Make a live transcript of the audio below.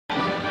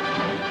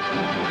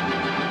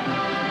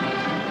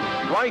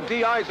Dwight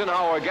D.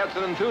 Eisenhower gets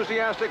an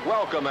enthusiastic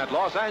welcome at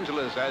Los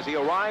Angeles as he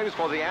arrives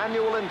for the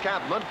annual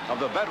encampment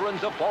of the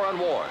veterans of foreign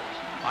wars.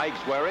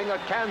 Ike's wearing a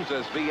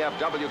Kansas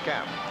VFW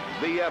cap.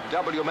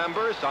 VFW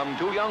members, some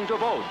too young to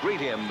vote, greet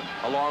him,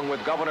 along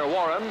with Governor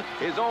Warren,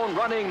 his own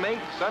running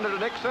mate, Senator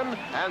Nixon,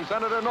 and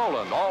Senator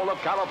Nolan, all of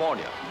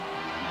California.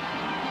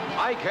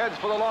 Ike heads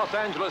for the Los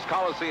Angeles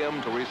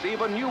Coliseum to receive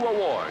a new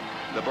award,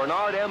 the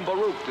Bernard M.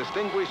 Baruch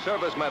Distinguished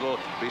Service Medal,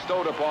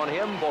 bestowed upon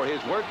him for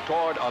his work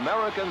toward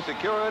American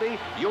security,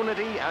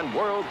 unity, and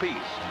world peace.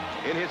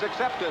 In his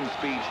acceptance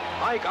speech,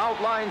 Ike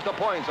outlines the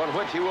points on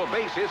which he will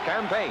base his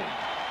campaign.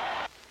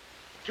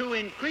 To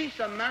increase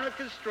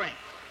America's strength,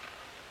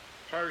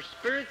 her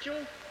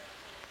spiritual,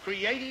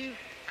 creative,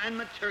 and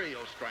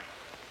material strength,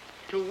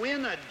 to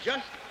win a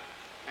just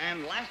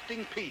and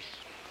lasting peace,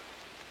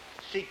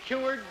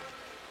 secured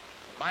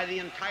by the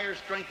entire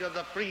strength of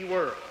the free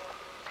world.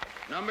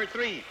 Number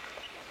 3,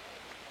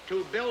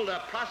 to build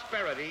a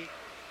prosperity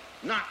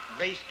not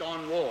based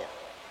on war,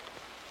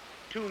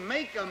 to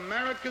make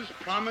America's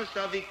promise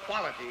of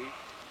equality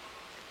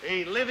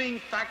a living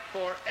fact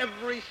for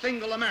every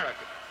single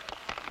American.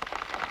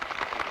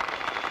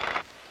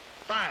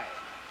 5,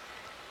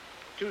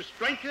 to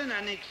strengthen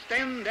and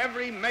extend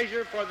every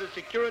measure for the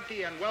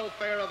security and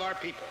welfare of our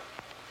people.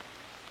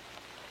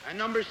 And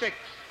number 6,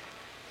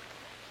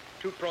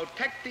 to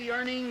protect the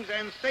earnings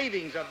and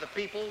savings of the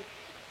people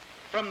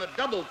from the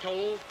double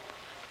toll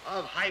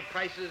of high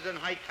prices and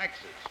high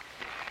taxes.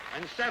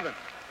 And 7,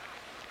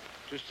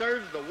 to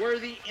serve the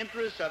worthy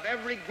interests of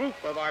every group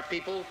of our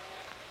people,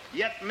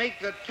 yet make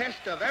the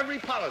test of every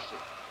policy.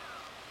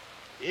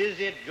 Is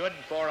it good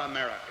for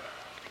America?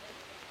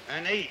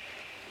 And 8,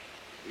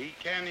 we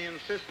can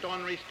insist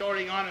on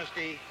restoring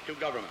honesty to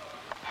government.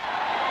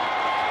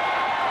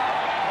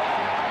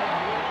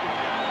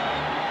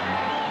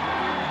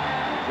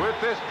 With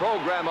this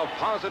program of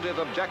positive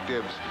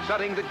objectives,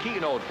 setting the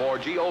keynote for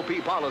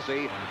GOP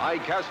policy,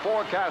 Ike has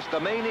forecast the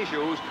main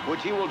issues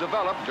which he will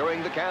develop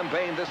during the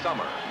campaign this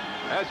summer.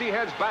 As he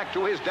heads back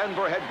to his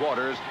Denver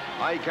headquarters,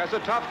 Ike has a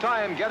tough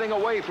time getting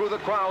away through the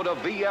crowd of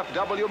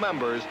VFW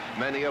members,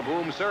 many of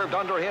whom served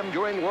under him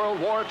during World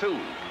War II.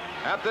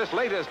 At this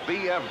latest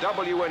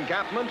VFW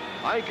encampment,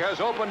 Ike has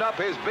opened up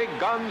his big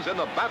guns in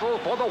the battle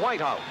for the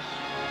White House.